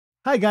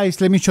Hi guys,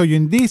 let me show you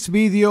in this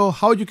video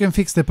how you can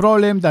fix the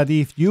problem that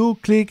if you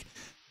click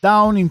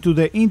down into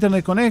the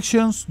internet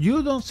connections,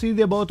 you don't see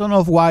the button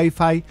of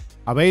Wi-Fi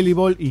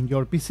available in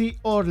your PC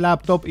or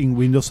laptop in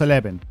Windows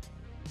 11.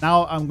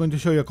 Now I'm going to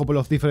show you a couple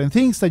of different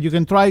things that you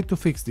can try to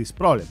fix this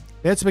problem.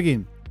 Let's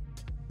begin.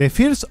 The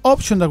first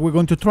option that we're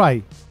going to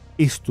try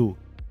is to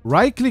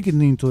right-click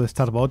into the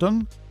start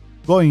button,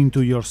 go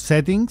into your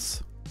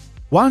settings.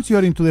 Once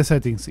you're into the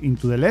settings,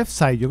 into the left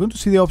side, you're going to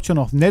see the option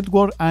of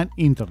network and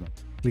internet.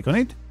 Click on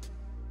it.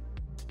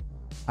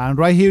 And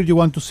right here, you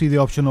want to see the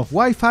option of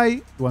Wi-Fi.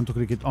 You want to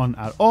click it on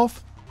or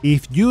off.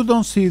 If you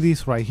don't see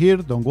this right here,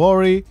 don't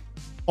worry.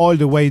 All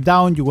the way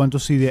down, you want to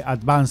see the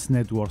advanced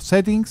network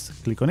settings.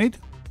 Click on it.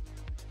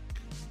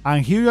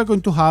 And here you're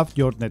going to have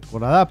your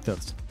network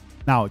adapters.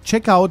 Now,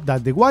 check out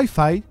that the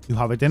Wi-Fi, you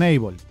have it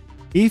enabled.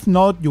 If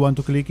not, you want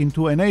to click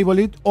into enable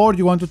it, or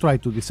you want to try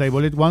to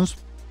disable it once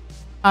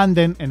and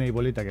then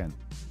enable it again.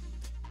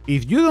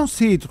 If you don't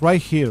see it right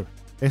here,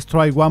 let's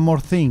try one more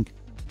thing.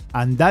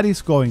 And that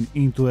is going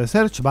into the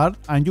search bar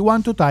and you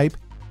want to type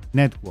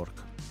network.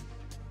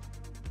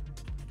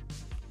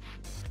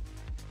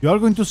 You are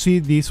going to see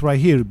this right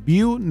here,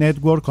 view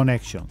network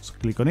connections.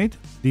 Click on it.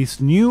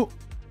 This new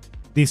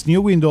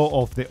window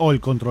of the all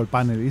control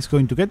panel is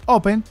going to get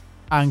open,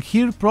 and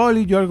here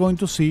probably you are going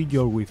to see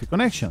your Wi-Fi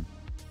connection.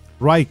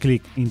 Right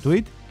click into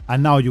it,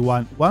 and now you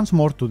want once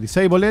more to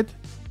disable it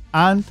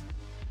and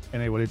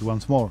enable it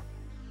once more.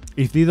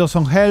 If this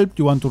doesn't help,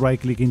 you want to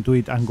right click into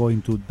it and go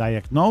into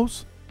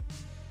diagnose.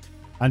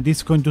 And this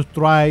is going to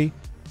try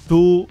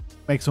to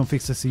make some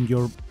fixes in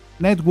your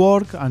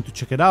network and to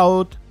check it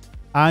out.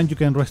 And you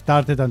can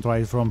restart it and try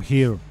it from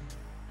here.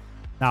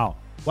 Now,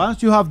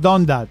 once you have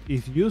done that,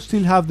 if you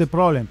still have the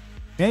problem,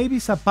 maybe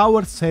it's a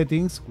power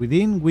settings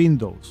within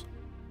Windows.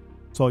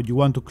 So you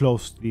want to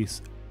close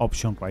this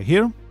option right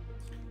here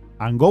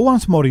and go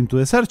once more into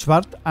the search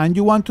bar and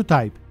you want to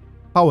type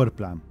power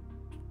plan.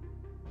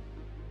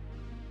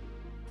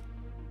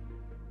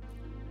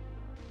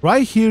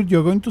 Right here,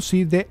 you're going to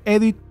see the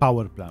Edit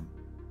Power Plan.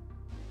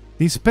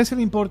 This is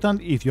especially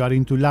important if you are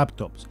into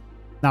laptops.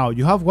 Now,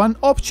 you have one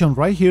option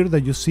right here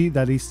that you see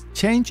that is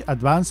Change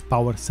Advanced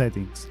Power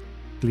Settings.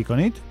 Click on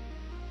it.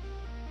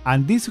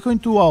 And this is going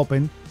to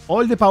open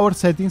all the power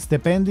settings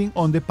depending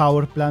on the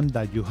power plan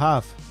that you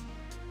have.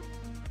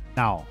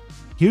 Now,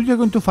 here you're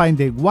going to find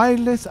the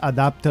wireless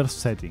adapter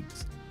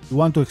settings. You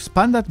want to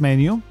expand that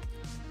menu,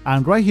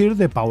 and right here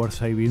the power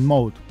saving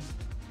mode.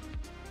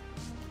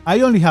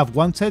 I only have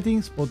one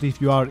settings, but if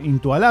you are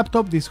into a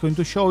laptop, this is going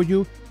to show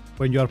you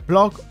when you are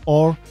plugged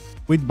or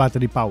with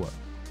battery power.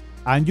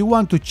 And you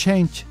want to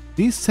change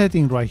this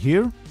setting right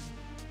here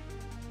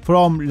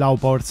from low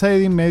power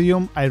setting,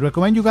 medium. I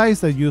recommend you guys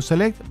that you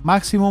select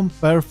maximum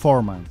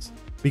performance,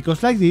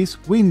 because like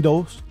this,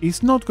 Windows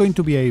is not going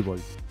to be able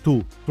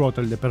to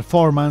throttle the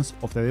performance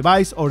of the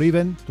device or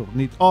even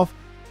turn it off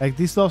like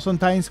this does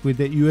sometimes with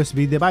the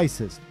USB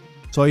devices.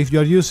 So if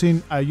you're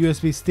using a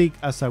USB stick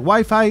as a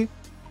Wi-Fi,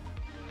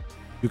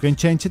 you can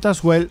change it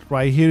as well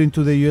right here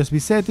into the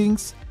USB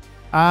settings,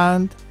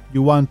 and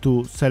you want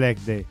to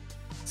select the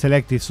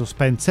selective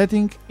suspend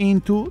setting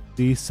into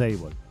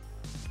disable.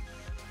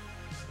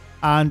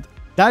 And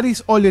that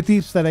is all the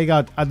tips that I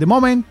got at the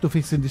moment to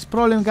fixing this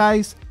problem,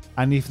 guys.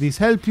 And if this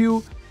helped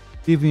you,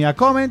 leave me a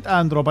comment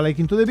and drop a like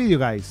into the video,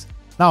 guys.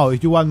 Now,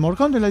 if you want more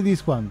content like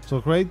this one,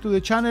 subscribe to the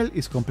channel.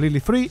 It's completely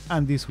free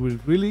and this will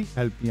really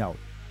help me out.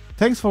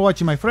 Thanks for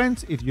watching, my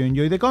friends. If you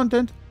enjoy the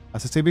content,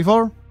 as I said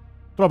before,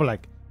 drop a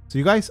like. See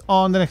you guys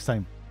on the next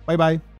time. Bye bye.